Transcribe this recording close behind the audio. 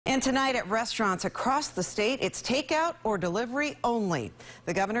And tonight at restaurants across the state, it's takeout or delivery only.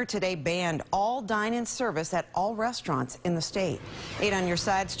 The governor today banned all dine-in service at all restaurants in the state. 8 on your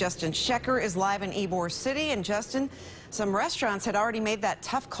side's Justin Shecker is live in Ybor City. And Justin, some restaurants had already made that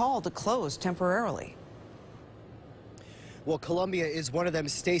tough call to close temporarily. Well, Columbia is one of them,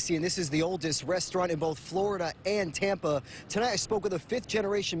 Stacy, and this is the oldest restaurant in both Florida and Tampa. Tonight, I spoke with a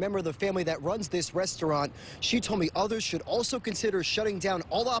fifth-generation member of the family that runs this restaurant. She told me others should also consider shutting down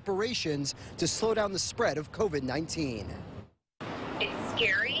all operations to slow down the spread of COVID-19. It's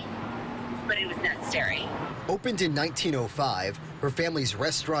scary, but it was necessary. Opened in 1905, her family's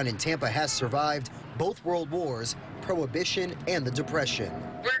restaurant in Tampa has survived both World Wars, Prohibition, and the Depression.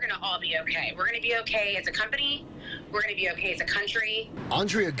 We're going to all be okay. We're going to be okay as a company. We're going to be okay as a country.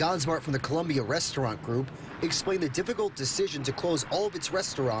 Andrea Gonsmart from the Columbia Restaurant Group explained the difficult decision to close all of its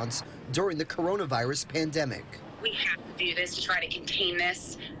restaurants during the coronavirus pandemic. We have to do this to try to contain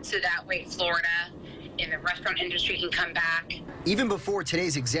this so that way Florida and the restaurant industry can come back. Even before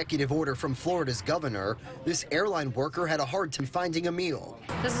today's executive order from Florida's governor, this airline worker had a hard time finding a meal.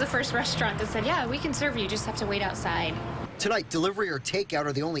 This is the first restaurant that said, yeah, we can serve you, just have to wait outside. Tonight, delivery or takeout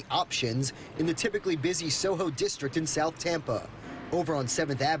are the only options in the typically busy Soho district in South Tampa. Over on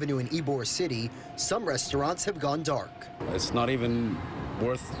 7th Avenue in Ybor City, some restaurants have gone dark. It's not even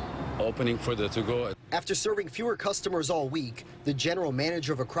worth opening for the to-go. After serving fewer customers all week, the general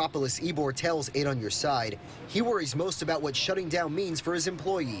manager of Acropolis Ybor tells 8 on Your Side he worries most about what shutting down means for his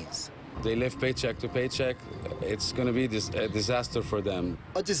employees. They live paycheck to paycheck. It's going to be a disaster for them.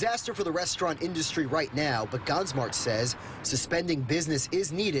 A disaster for the restaurant industry right now, but Gonsmart says suspending business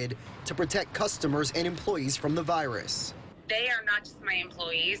is needed to protect customers and employees from the virus. They are not just my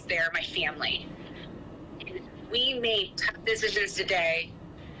employees, they are my family. And we made tough decisions today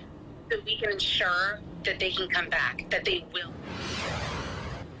so we can ensure that they can come back, that they will.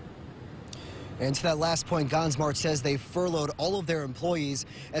 And to that last point, Gonsmart says they furloughed all of their employees.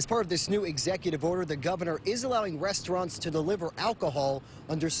 As part of this new executive order, the governor is allowing restaurants to deliver alcohol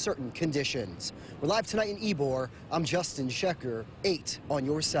under certain conditions. We're live tonight in Ybor. I'm Justin Shecker, 8 on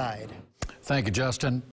Your Side. Thank you, Justin.